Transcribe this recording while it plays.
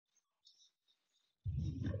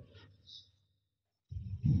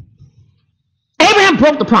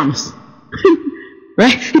broke the promise.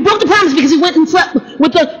 Right? He broke the promise because he went and slept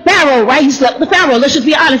with the Pharaoh, right? He slept with the Pharaoh. Let's just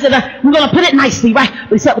be honest. And, we're going to put it nicely, right?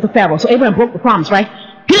 But he slept with the Pharaoh. So Abraham broke the promise, right?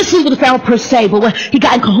 He didn't sleep with the Pharaoh per se, but he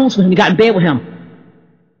got in cahoots with him. He got in bed with him.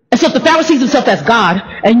 And so if the Pharaoh sees himself as God,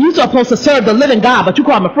 and you're supposed to serve the living God, but you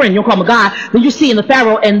call him a friend, you don't call him a God, then you're seeing the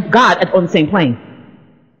Pharaoh and God on the same plane.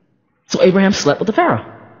 So Abraham slept with the Pharaoh.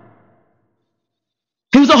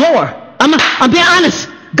 He was a whore. I'm being honest.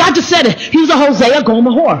 God just said it. He was a Hosea,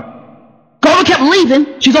 Gomer whore. Gomer kept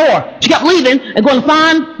leaving. She's a whore. She kept leaving and going to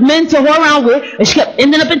find men to whore around with, and she kept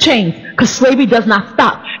ending up in chains because slavery does not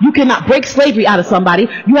stop. You cannot break slavery out of somebody.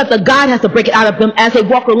 God has to break it out of them as they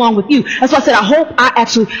walk along with you. That's why I said I hope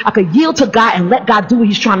I could yield to God and let God do what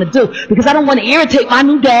he's trying to do, because I don't want to irritate my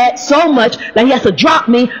new dad so much that he has to drop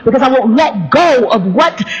me because I won't let go of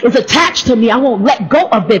what is attached to me. I won't let go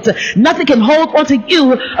of it. Nothing can hold on to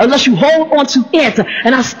you unless you hold on to it.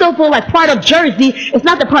 And I still feel like part of Jersey, it's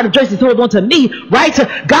not that part of Jersey is holding on to me, right?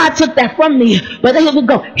 God took that from me, but here we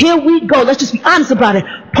go. Here we go. Let's just be honest about it.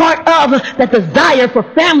 Part of that desire for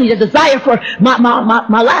family, the desire for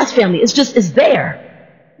my last family, is there.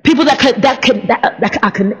 People that I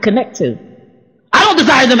can connect to. I don't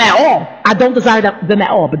desire them at all. I don't desire them at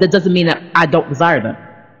all, but that doesn't mean that I don't desire them.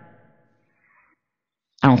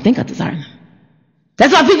 I don't think I desire them.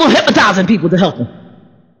 That's why people are hypnotizing people to help them.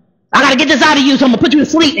 I got to get this out of you, so I'm going to put you to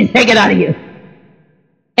sleep and take it out of you.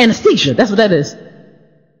 Anesthesia, that's what that is.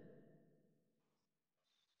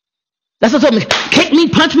 That's what told me. Kick me,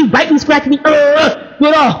 punch me, bite me, scratch me. Do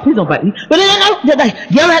it all. Please don't bite me. But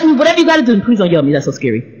yell at me, whatever you got to do. Please don't yell at me. That's so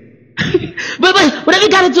scary. but whatever you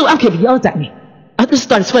got to do, I don't care if you yell at me. I just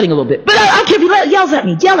started sweating a little bit. But I don't care if you yells at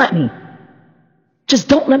me. Yell at me. Just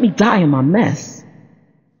don't let me die in my mess.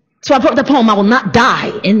 So I wrote that poem, I will not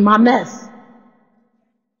die in my mess.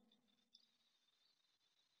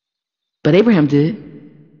 But Abraham did.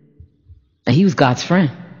 And he was God's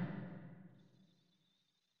friend.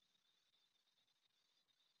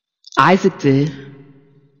 Isaac did.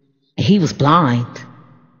 And he was blind.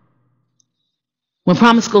 When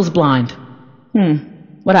promise goes blind,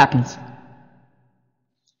 what happens?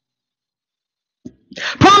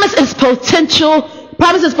 Promise is potential.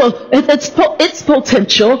 Promise is its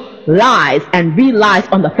potential lies and relies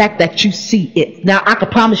on the fact that you see it. Now, I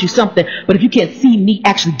could promise you something, but if you can't see me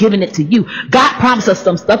actually giving it to you, God promised us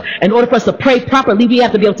some stuff. In order for us to pray properly, we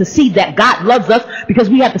have to be able to see that God loves us,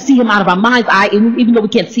 because we have to see him out of our mind's eye, even though we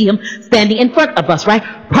can't see him standing in front of us, right?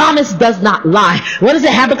 Promise does not lie. What does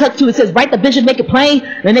it Habakkuk 2? It says, write the vision, make it plain,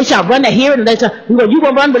 and they shall run to hear it, and they shall, you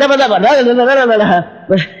will run, whatever.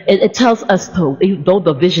 But it tells us, though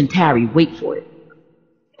the vision tarry, wait for it.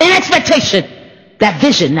 In expectation. That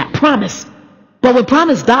vision, that promise. But when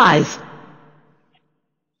promise dies,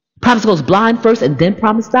 promise goes blind first and then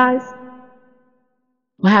promise dies,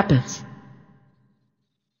 what happens?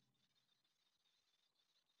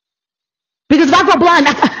 Because if I go blind,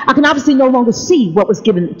 I can obviously no longer see what was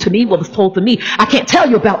given to me, what was told to me. I can't tell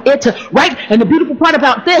you about it, right? And the beautiful part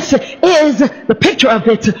about this is the picture of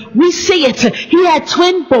it. We see it. He had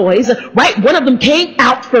twin boys, right? One of them came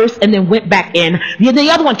out first and then went back in. The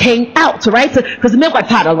other one came out, right? Because the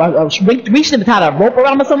midwife reached him and tied a rope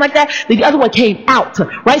around him or something like that. The other one came out,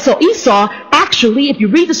 right? So Esau, actually, if you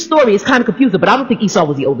read the story, it's kind of confusing, but I don't think Esau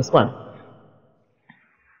was the oldest one.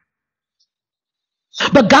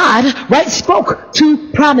 But God, right, spoke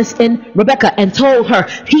to promise in Rebekah and told her,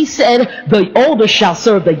 he said, the older shall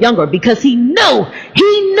serve the younger, because he knew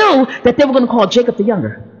that they were going to call Jacob the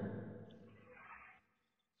younger.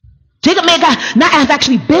 Jacob may not have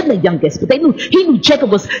actually been the youngest, but he knew Jacob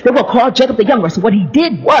they were going to call Jacob the younger. So what he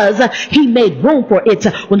did was, he made room for it.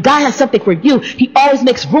 When God has something for you, he always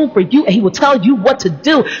makes room for you, and he will tell you what to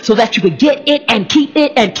do so that you can get it and keep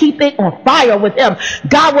it on fire with him.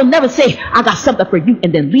 God will never say, I got something for you,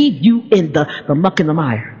 and then leave you in the muck and the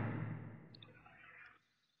mire.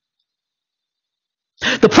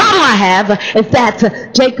 The problem I have is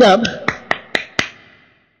that Jacob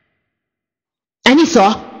and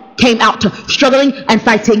Esau came out struggling and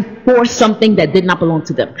fighting for something that did not belong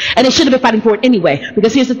to them. And they should have been fighting for it anyway.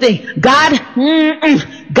 Because here's the thing. God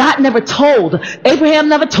never told, Abraham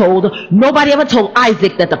never told, nobody ever told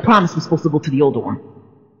Isaac that the promise was supposed to go to the older one.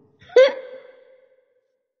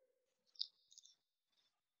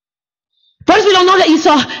 First, we don't know that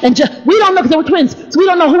Esau and we don't know, because they were twins, so we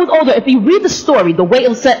don't know who was older. If you read the story, the way it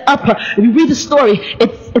was set up, if you read the story,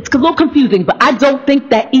 it's a little confusing, but I don't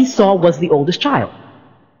think that Esau was the oldest child.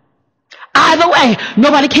 Either way,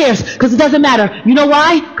 nobody cares, because it doesn't matter. You know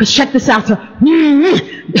why? Because check this out.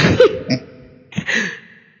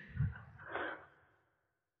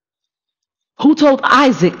 Who told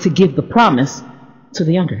Isaac to give the promise to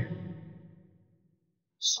the younger.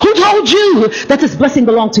 Who told you that this blessing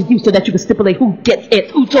belonged to you so that you could stipulate who gets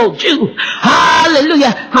it? Who told you?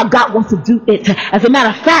 Hallelujah. How God wants to do it. As a matter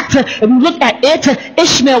of fact, if we look at it,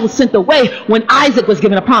 Ishmael was sent away when Isaac was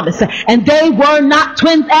given a promise. And they were not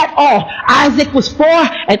twins at all. Isaac was 4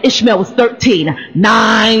 and Ishmael was 13.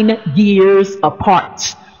 9 years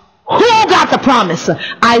apart. Who got the promise?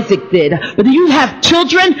 Isaac did. But do you have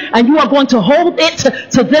children and you are going to hold it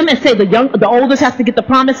to them and say the oldest has to get the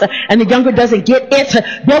promise and the younger doesn't get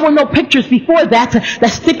it? There were no pictures before that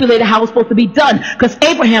stipulated how it was supposed to be done. Because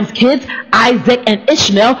Abraham's kids, Isaac and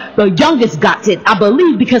Ishmael, the youngest got it. I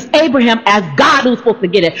believe because Abraham asked God who was supposed to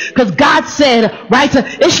get it. Because God said, right,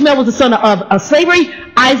 Ishmael was the son of slavery.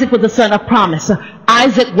 Isaac was the son of promise.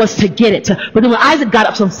 Isaac was to get it. But then when Isaac got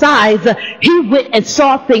up some size, he went and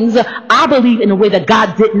saw things, I believe, in a way that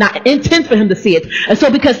God did not intend for him to see it. And so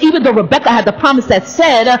because even though Rebekah had the promise that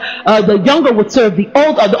said the younger would serve the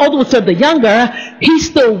older would serve the younger, he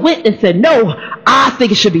still went and said, no, I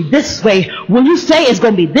think it should be this way. When you say it's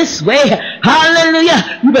going to be this way,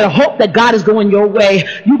 hallelujah, you better hope that God is going your way.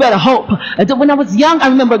 You better hope. And when I was young, I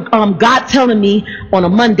remember God telling me on a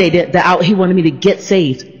Monday that he wanted me to get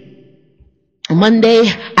saved. Monday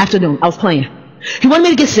afternoon, I was playing. He wanted me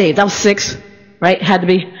to get saved. I was 6, right? Had to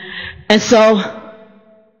be. And so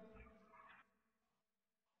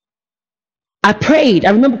I prayed.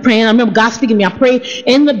 I remember praying. I remember God speaking to me. I prayed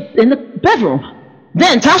in the bedroom.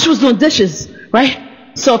 Then Tasha was doing dishes,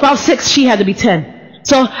 right? So if I was 6, she had to be 10.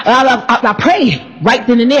 So I prayed right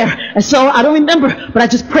then and there. And so I don't remember, but I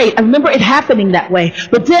just prayed. I remember it happening that way.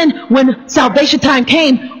 But then when salvation time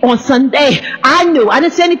came on Sunday, I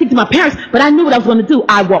didn't say anything to my parents, but I knew what I was going to do.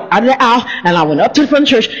 I walked out of the aisle and I went up to the front of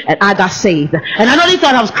the church and I got saved. And I know they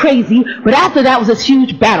thought I was crazy, but after that was this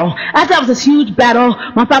huge battle.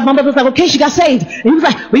 My mother was like, okay, she got saved. And he was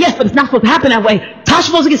like, well, yes, but it's not supposed to happen that way. Tasha's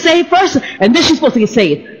supposed to get saved first, and then she's supposed to get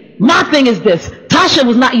saved. My thing is this. Tasha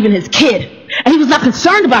was not even his kid. And he was not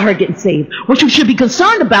concerned about her getting saved. What you should be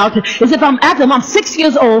concerned about is if I'm 6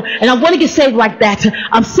 years old and I want to get saved like that,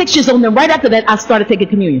 I'm 6 years old, and then right after that I started taking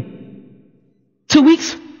communion. 2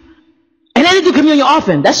 weeks. And they didn't do communion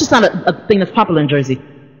often. That's just not a thing that's popular in Jersey.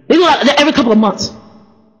 They do it every couple of months.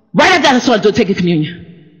 Right after that I started taking communion.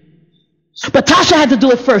 But Tasha had to do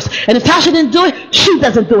it first. And if Tasha didn't do it, she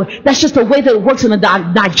doesn't do it. That's just the way that it works in a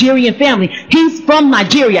Nigerian family. He's from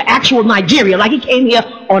Nigeria, actual Nigeria. Like he came here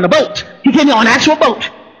on a boat. He came here on an actual boat.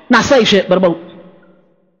 Not slave ship, but a boat.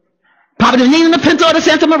 Probably the Nina, the Pinto, or the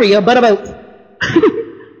Santa Maria, but a boat.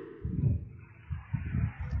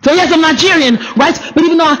 So yes, I'm Nigerian, right? But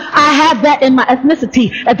even though I have that in my ethnicity,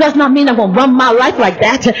 it does not mean I'm going to run my life like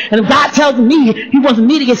that. And if God tells me he wants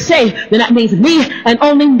me to get saved, then that means me and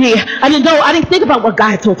only me. I didn't think about what God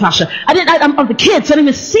had told Tasha. I'm the kid, so I didn't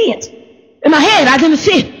even see it. In my head, I didn't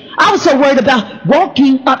see it. I was so worried about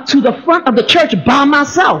walking up to the front of the church by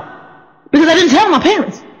myself because I didn't tell my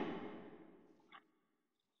parents.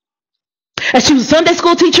 And she was a Sunday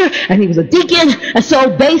school teacher, and he was a deacon, and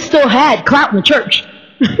so they still had clout in the church.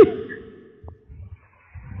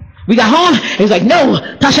 We got home, and he was like, no,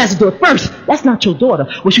 Tasha has to do it first. That's not your daughter.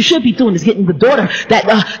 What you should be doing is getting the daughter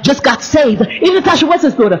that just got saved. Even if Tasha was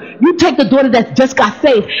his daughter, you take the daughter that just got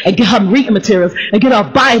saved and get her reading materials and get her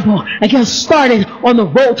a Bible and get her started on the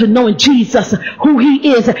road to knowing Jesus, who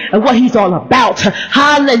he is and what he's all about.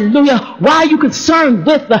 Hallelujah. Why are you concerned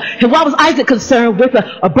with, and why was Isaac concerned with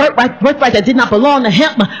a birthright that did not belong to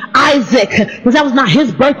him? Isaac, because that was not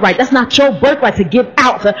his birthright. That's not your birthright to give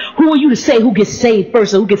out. Who are you to say who gets saved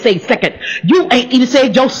first or who gets saved second? You ain't even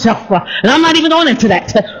saved yourself, and I'm not even on into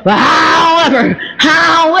that. But however,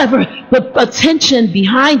 the attention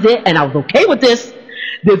behind it, and I was okay with this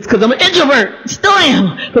because I'm an introvert, still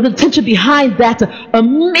am, but the attention behind that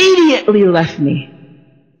immediately left me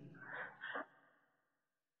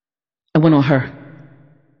and went on her.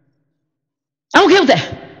 I'm okay with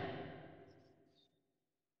that.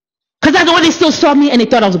 Because that's the way they still saw me, and they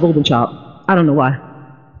thought I was a golden child. I don't know why.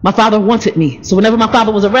 My father wanted me. So whenever my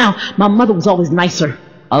father was around, my mother was always nicer.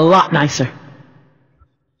 A lot nicer.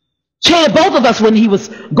 She hated both of us when he was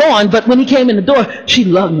gone, but when he came in the door, she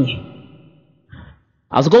loved me.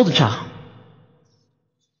 I was a golden child.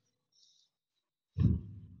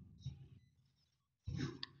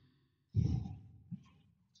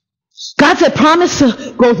 God said promise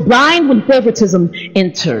goes blind when favoritism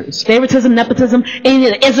enters. Favoritism, nepotism, any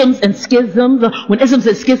of the isms and schisms. When isms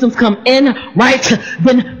and schisms come in, right,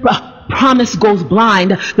 then promise goes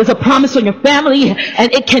blind. There's a promise on your family,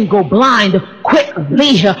 and it can go blind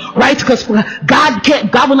quickly, right? Because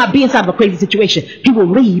God will not be inside of a crazy situation. He will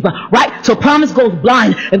leave, right? So promise goes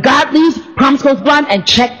blind. If God leaves, promise goes blind. And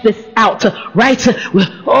check this out, right?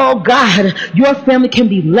 Oh God, your family can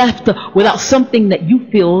be left without something that you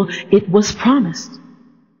feel it was promised.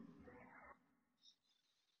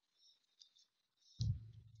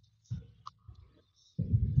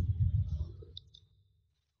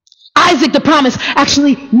 Isaac, the promise,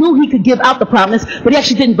 actually knew he could give out the promise, but he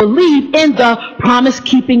actually didn't believe in the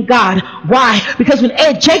promise-keeping God. Why? Because when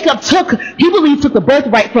Jacob took the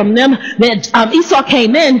birthright from them, then Esau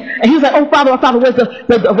came in, and he was like, oh, Father, where's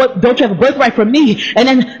what, don't you have a birthright from me? And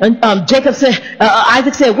then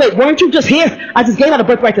Isaac said, wait, weren't you just here? I just gave out a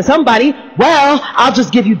birthright to somebody. Well, I'll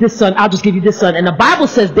just give you this son. And the Bible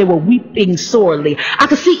says they were weeping sorely. I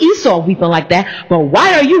could see Esau weeping like that, but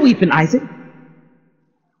why are you weeping, Isaac?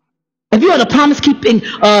 If you're the promise-keeping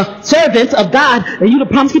servant of God, and you're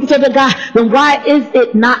the promise-keeping servant of God, then why is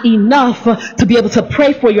it not enough to be able to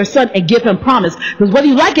pray for your son and give him promise? Because whether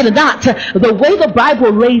you like it or not, the way the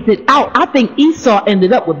Bible lays it out, I think Esau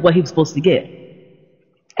ended up with what he was supposed to get.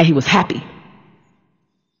 And he was happy.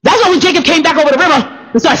 That's why when Jacob came back over the river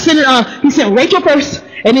and started sending, he sent Rachel first,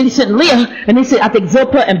 and then he sent Leah, and then he sent, I think,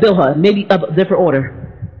 Zilpah and Bilhah, maybe a different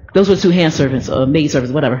order. Those were 2 hand servants, or maid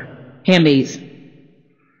servants, whatever. Handmaids.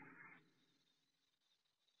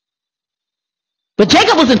 But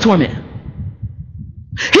Jacob was in torment.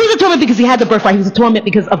 He was in torment because he had the birthright. He was in torment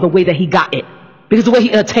because of the way that he got it. Because of the way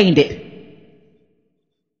he attained it.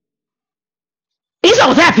 Esau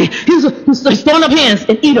was happy. He was throwing up hands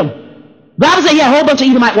in Edom. The Bible said he had a whole bunch of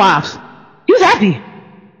Edomite wives. He was happy.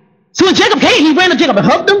 So when Jacob came, he ran to Jacob and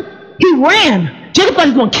hugged him. He ran. Jacob thought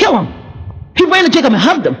he was going to kill him. He ran to Jacob and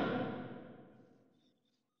hugged him.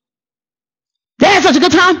 They had such a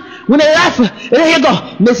good time. When they left, there you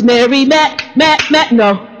go, Miss Mary, Mac.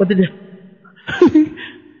 No, what did they do?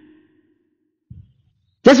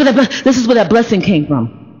 This is where that blessing came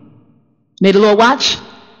from. May the Lord watch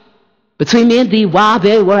between me and thee while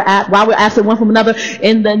we're absent one from another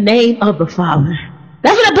in the name of the Father.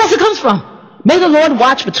 That's where that blessing comes from. May the Lord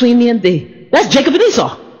watch between me and thee. That's Jacob and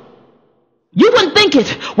Esau. You wouldn't think it.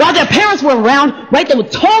 While their parents were around, right, they were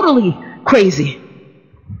totally crazy.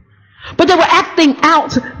 But they were acting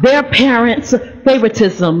out their parents'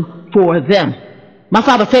 favoritism for them. My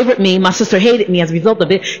father favored me. My sister hated me as a result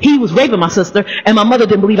of it. He was raping my sister, and my mother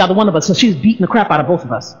didn't believe either one of us, so she was beating the crap out of both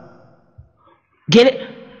of us. Get it?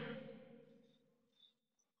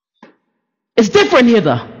 It's different here,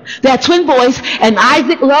 though. They had twin boys, and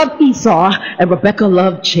Isaac loved Esau, and Rebekah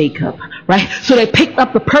loved Jacob, right? So they picked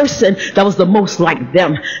up the person that was the most like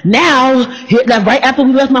them. Now, right after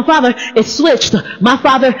we left my father, it switched. My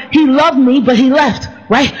father, he loved me, but he left,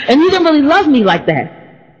 right? And he didn't really love me like that.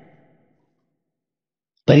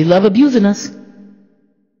 But he loved abusing us.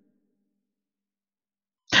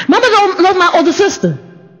 My mother loved my older sister.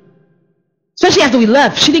 Especially after we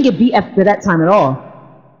left. She didn't get beat after that time at all.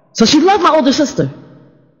 So she loved my older sister.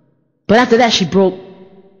 But after that, she broke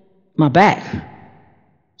my back.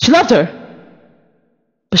 She loved her,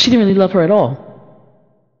 but she didn't really love her at all.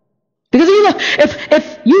 Because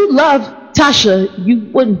if you love Tasha,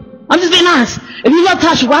 you wouldn't. I'm just being honest. If you love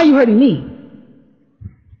Tasha, why are you hurting me?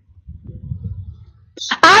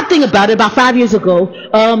 I think about it. About 5 years ago,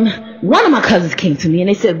 one of my cousins came to me and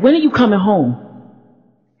they said, "When are you coming home?"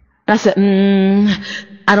 And I said,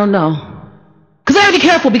 I don't know. Because I have to be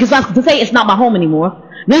careful, because to say it's not my home anymore,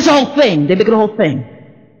 there's a whole thing. They make it a whole thing.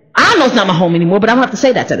 I know it's not my home anymore, but I don't have to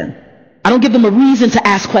say that to them. I don't give them a reason to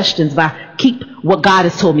ask questions, but I keep what God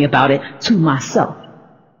has told me about it to myself.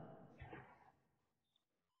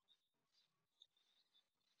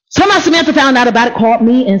 Somehow Samantha found out about it, called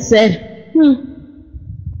me and said,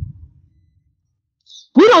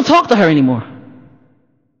 we don't talk to her anymore.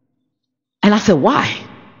 And I said, why?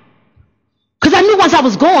 Because I knew once I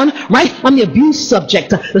was gone, right, I'm the abuse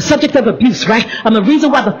subject, the subject of abuse, right? I'm the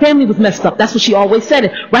reason why the family was messed up. That's what she always said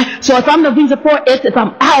it, right? So if I'm the reason for it, if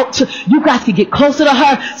I'm out, you guys can get closer to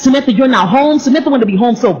her. Samantha, you're now home. Samantha wanted to be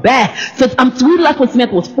home so bad. So we left when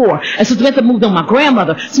Samantha was 4. And so Samantha moved on with my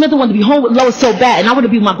grandmother. Samantha wanted to be home with Lois so bad, and I wanted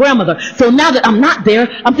to be with my grandmother. So now that I'm not there,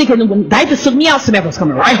 I'm thinking when diapers took me out, Samantha was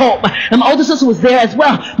coming right home. And my older sister was there as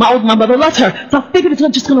well. My mother loved her. So I figured it's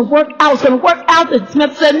just going to work out. It's going to work out. And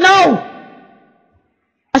Samantha said, no.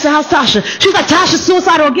 I said, how's Tasha? She's like, Tasha's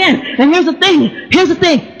suicidal again. And here's the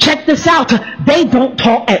thing. Check this out. They don't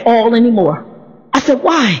talk at all anymore. I said,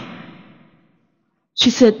 why? She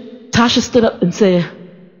said, Tasha stood up and said,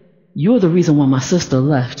 you're the reason why my sister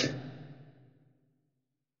left.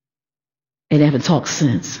 And they haven't talked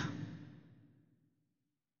since.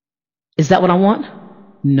 Is that what I want?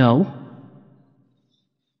 No.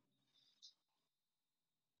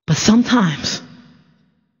 But sometimes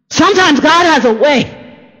God has a way.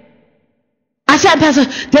 I sat in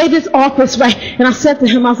Pastor David's office, right, and I said to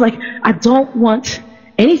him, I was like, I don't want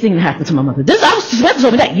anything to happen to my mother. I was Samantha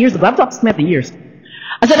told me that years ago. I've talked to Samantha years.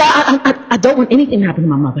 I said, I don't want anything to happen to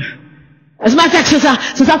my mother. As a matter of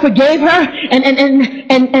fact, since I forgave her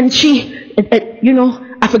and she,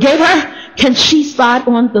 I forgave her, can she slide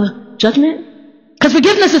on the judgment? Because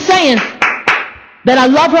forgiveness is saying that I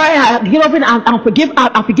love her and I get over it, I'll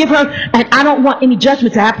forgive her, and I don't want any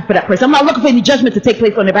judgment to happen for that person. I'm not looking for any judgment to take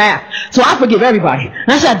place on their behalf. So I forgive everybody. And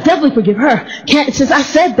I said, I definitely forgive her. Since I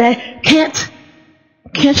said that, can't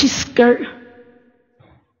she skirt?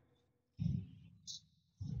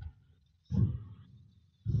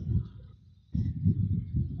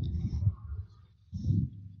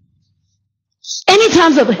 Any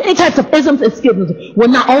types of isms and schisms will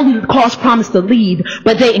not only cause promise to lead,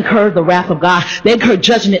 but they incur the wrath of God. They incur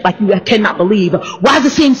judgment like you cannot believe. Why does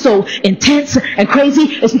it seem so intense and crazy?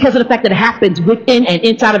 It's because of the fact that it happens within and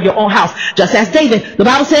inside of your own house. Just as David, the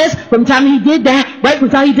Bible says, from the time he did that, right, from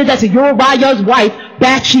the time he did that to Uriah's wife,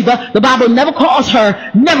 Bathsheba, the Bible never calls her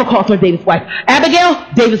David's wife. Abigail,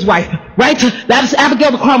 David's wife, right? That's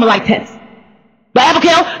Abigail the Carmelitess. But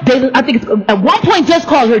Abigail, David, I think it's, at one point just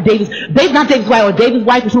called her not David's wife or David's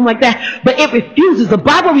wife or something like that. But it refuses. The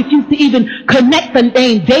Bible refused to even connect the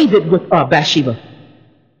name David with Bathsheba.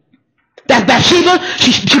 That's Bathsheba.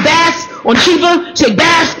 She basks on Sheba. She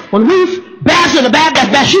basks on Ruth. Basks on the back.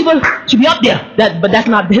 That's Bathsheba. She be up there. But that's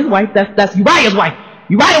not his wife. That's Uriah's wife.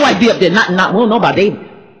 Uriah's wife be up there. Not. We don't know about David.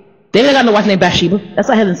 David ain't got no wife named Bathsheba. That's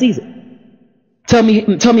how Helen sees it. Tell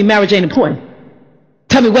me, marriage ain't important.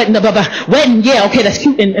 Tell me wedding, yeah, okay, that's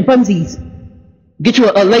cute and funsies. Get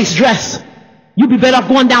you a lace dress. You'd be better off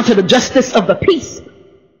going down to the justice of the peace.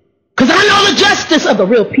 Because I know the justice of the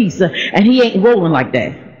real peace, and he ain't rolling like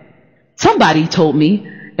that. Somebody told me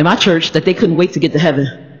in my church that they couldn't wait to get to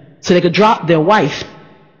heaven so they could drop their wife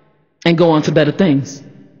and go on to better things.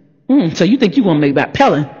 So you think you're going to make that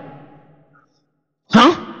Pelin?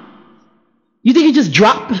 Huh? You think you just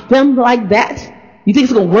drop them like that? You think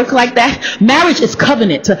it's going to work like that? Marriage is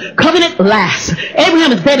covenant. Covenant lasts.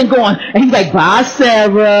 Abraham is dead and gone. And he's like, bye,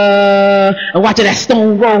 Sarah. And watching that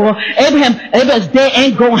stone roll. Abraham's dead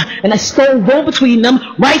and gone. And that stone rolled between them,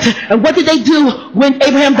 right? And what did they do when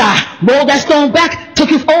Abraham died? Rolled that stone back, took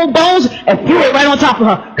his old bones, and threw it right on top of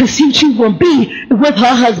her. Because she will be with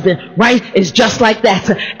her husband, right? It's just like that.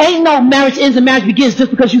 Ain't no marriage ends and marriage begins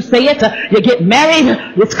just because you say it. You get married,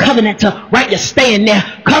 it's covenant, right? You're staying there.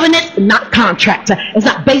 Covenant, not contract. It's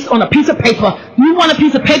not based on a piece of paper. You want a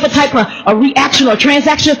piece of paper type of a reaction or a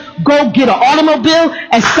transaction, go get an automobile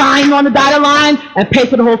and sign on the dotted line and pay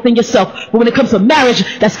for the whole thing yourself. But when it comes to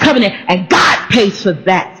marriage, that's covenant, and God pays for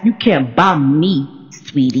that. You can't buy me,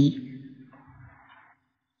 sweetie.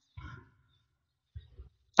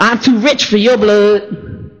 I'm too rich for your blood.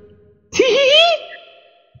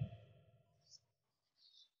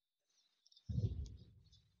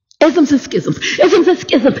 Isms and schisms. Isms and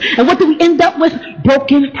schisms. And what do we end up with?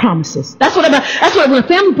 Broken promises. That's what when a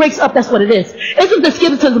family breaks up, that's what it is. Isms and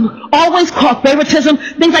schisms always cause favoritism,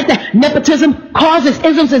 things like that. Nepotism causes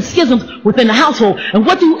isms and schisms within the household. And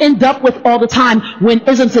what do you end up with all the time when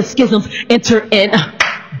isms and schisms enter in?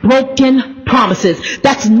 Broken promises.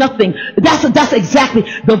 That's nothing. That's exactly.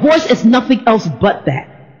 Divorce is nothing else but that.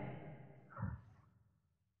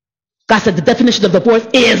 God said the definition of divorce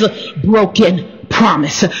is broken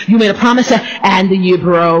promise. You made a promise and you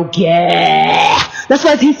broke it. That's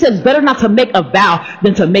why he says better not to make a vow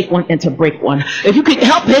than to make one and to break one. If you can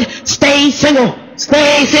help it, stay single.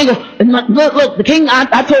 Stay single. And look, the king,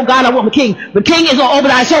 I told God I want the king. The king is on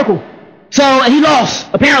Obadiah circle. So he lost.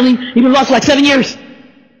 Apparently, he been lost for like 7 years.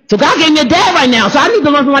 So God gave me a dad right now. So I need to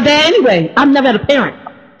learn from my dad anyway. I've never had a parent.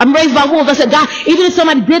 I'm raised by wolves. I said, God, even if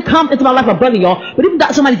somebody did come into my life, my brother, y'all, but even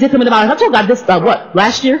if somebody did come into my life, I told God this,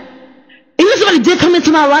 last year? Even if somebody did come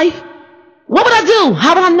into my life, what would I do?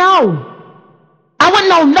 How would I know? I wouldn't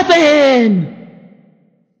know nothing.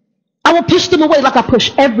 I would push them away like I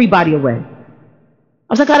push everybody away. I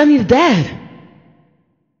was like, God, I need a dad.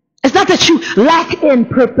 It's not that you lack in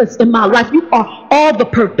purpose in my life. You are all the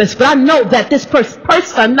purpose. But I know that this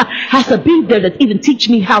person has to be there to even teach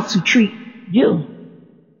me how to treat you.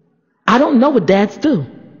 I don't know what dads do.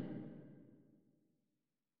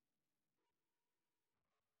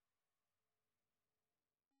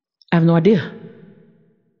 I have no idea.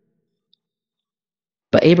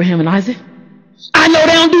 But Abraham and Isaac, I know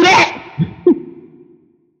they don't do that.